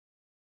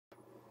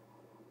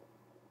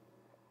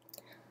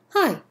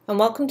Hi, and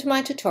welcome to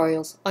my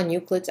tutorials on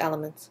Euclid's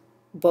Elements,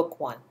 Book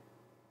 1.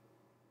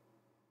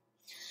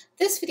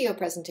 This video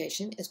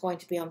presentation is going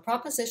to be on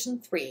Proposition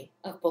 3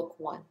 of Book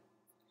 1,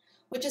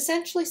 which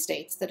essentially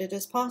states that it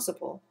is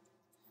possible,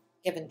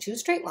 given two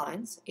straight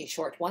lines, a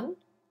short one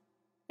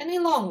and a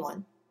long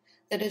one,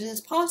 that it is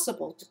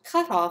possible to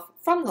cut off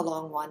from the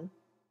long one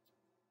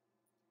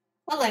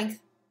a length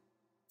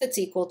that's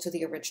equal to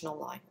the original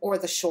line, or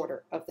the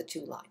shorter of the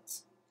two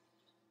lines.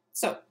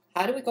 So,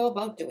 how do we go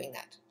about doing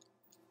that?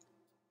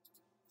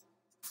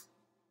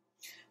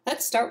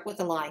 Let's start with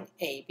a line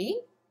AB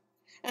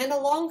and a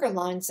longer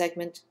line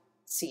segment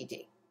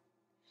CD.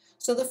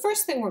 So the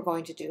first thing we're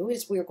going to do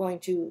is we're going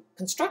to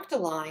construct a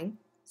line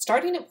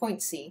starting at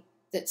point C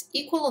that's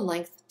equal in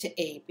length to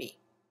AB.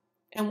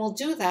 And we'll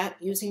do that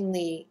using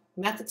the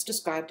methods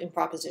described in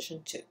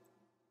Proposition 2.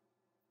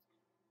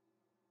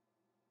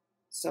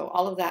 So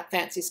all of that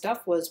fancy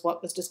stuff was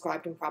what was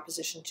described in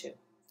Proposition 2.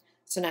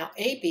 So now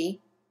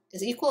AB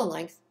is equal in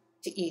length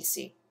to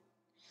EC.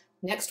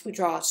 Next we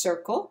draw a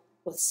circle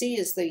with C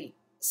as the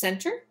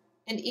center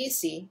and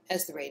EC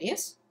as the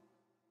radius.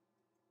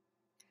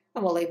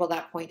 And we'll label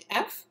that point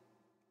F.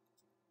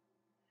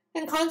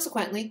 And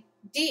consequently,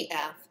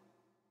 DF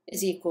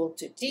is equal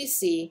to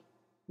DC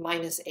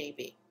minus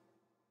AB.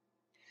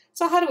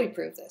 So how do we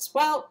prove this?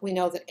 Well, we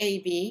know that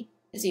AB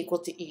is equal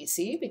to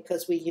EC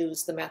because we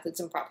use the methods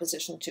in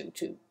Proposition 2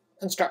 to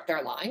construct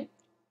our line.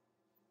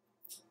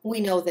 We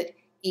know that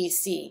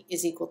EC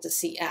is equal to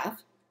CF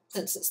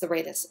since it's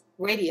the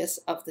radius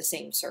of the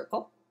same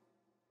circle.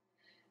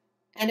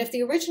 And if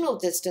the original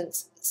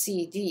distance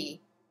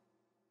CD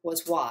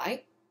was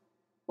y,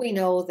 we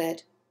know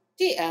that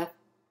df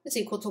is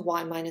equal to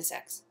y minus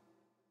x.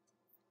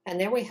 And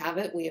there we have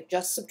it. We have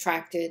just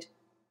subtracted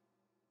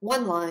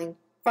one line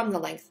from the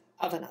length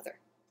of another.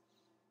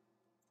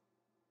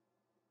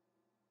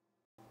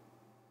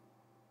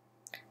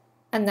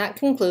 And that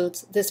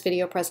concludes this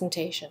video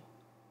presentation.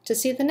 To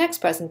see the next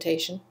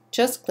presentation,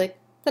 just click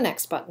the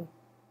Next button.